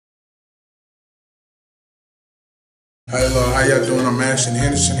Hello, how y'all doing? I'm Ashton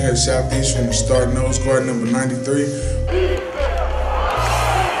Henderson here at Southeastern, starting nose guard number 93.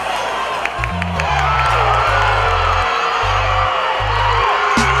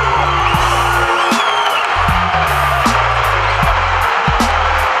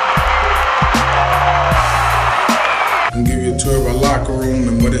 I'm gonna give you a tour of our locker room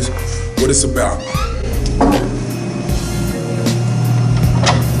and what it's about.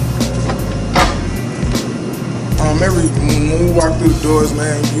 When we walk through the doors,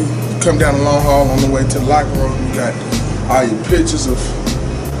 man, you come down the long hall on the way to the locker room. You got all your pictures of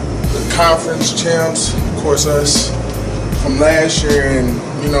the conference champs, of course us from last year, and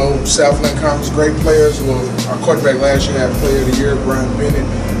you know, Southland Conference great players. Well, our quarterback last year had Player of the Year, Brian Bennett.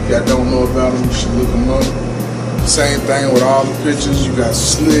 If y'all don't know about him, you should look him up. Same thing with all the pictures. You got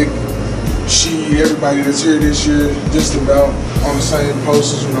Slick, everybody that's here this year, just about on the same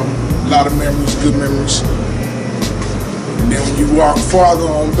posters. You know, a lot of memories, good memories. And then when you walk farther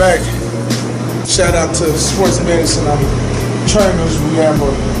on back, shout out to sports medicine trainers. We have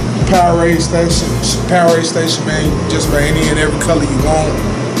a Powerade station, man. Just about any and every color you want.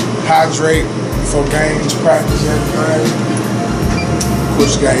 Hydrate before games, practice, everything. Of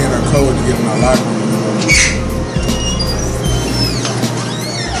course, you got to enter a code to get in our locker room.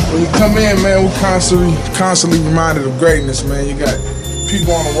 When you come in, man, we're constantly reminded of greatness, man. You got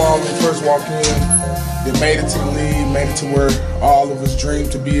people on the wall when you first walk in. They made it to the league, made it to where all of us dream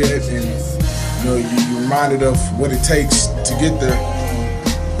to be at, and you know, you're reminded of what it takes to get there.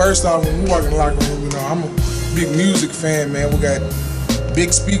 First off, when we walk in the locker room, you know, I'm a big music fan, man. We got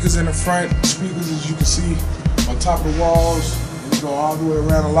big speakers in the front, speakers as you can see on top of the walls, and you go all the way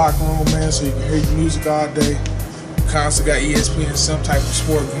around the locker room, man, so you can hear your music all day. Constantly got ESPN, some type of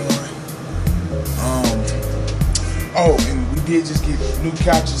sport going. Oh, and we did just get new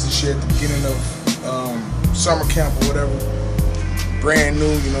couches this year at the beginning of summer camp or whatever. Brand new,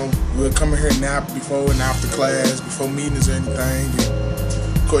 you know. We'll come in here nap before and after class, before meetings or anything.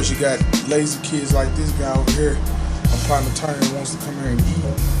 And of course, you got lazy kids like this guy over here upon the turn who wants to come here and eat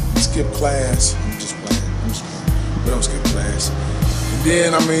and skip class. I'm just playing. We don't skip class. And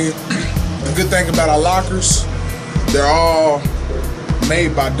then, I mean, the good thing about our lockers, they're all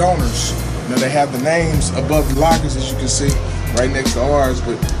made by donors. You know, they have the names above the lockers, as you can see, right next to ours,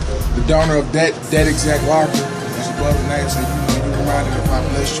 but the donor of that exact locker is above the name, so you know, you're reminded of how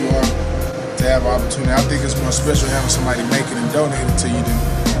blessed you are to have an opportunity. I think it's more special having somebody make it and donate it to you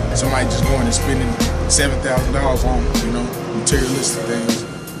than somebody just going and spending $7,000 on, you know, materialistic things.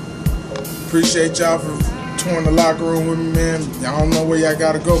 Appreciate y'all for touring the locker room with me, man. Y'all don't know where y'all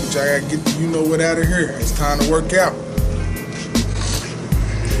gotta go, but y'all gotta get you know what out of here. It's time to work out.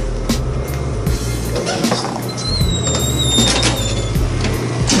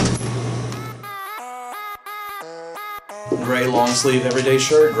 Gray long sleeve everyday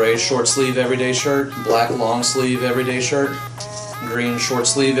shirt, gray short sleeve everyday shirt, black long sleeve everyday shirt, green short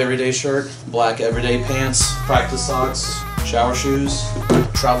sleeve everyday shirt, black everyday pants, practice socks, shower shoes,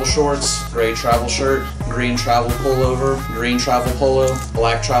 travel shorts, gray travel shirt, green travel pullover, green travel polo,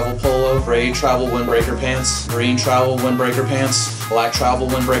 black travel polo, gray travel windbreaker pants, green travel windbreaker pants, black travel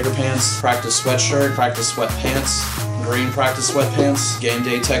windbreaker pants, practice sweatshirt, practice sweatpants, green practice sweatpants, game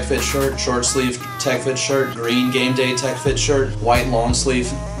day tech fit shirt, short sleeve tech fit shirt, green game day tech fit shirt, white long sleeve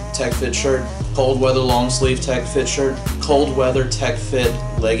tech fit shirt, cold weather long sleeve tech fit shirt, cold weather tech fit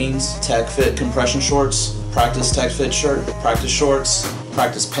leggings, tech fit compression shorts, practice tech fit shirt, practice shorts,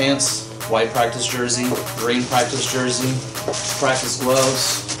 practice pants, white practice jersey, green practice jersey, practice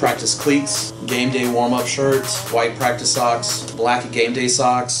gloves, practice cleats, game day warm-up shirts, white practice socks, black game day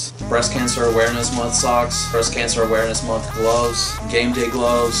socks, breast cancer awareness month socks, breast cancer awareness month gloves, game day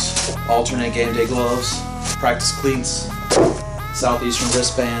gloves, alternate game day gloves, practice cleats, Southeastern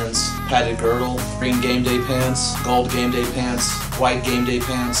wristbands, padded girdle, green game day pants, gold game day pants, white game day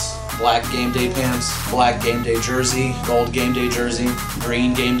pants, black game day pants, black game day jersey, gold game day jersey,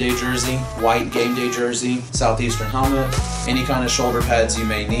 green game day jersey, white game day jersey, Southeastern helmet, any kind of shoulder pads you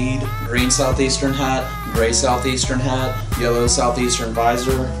may need, green Southeastern hat, gray Southeastern hat, yellow Southeastern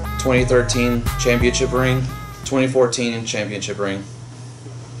visor, 2013 championship ring, 2014 championship ring.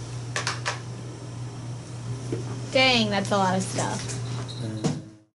 Dang, that's a lot of stuff.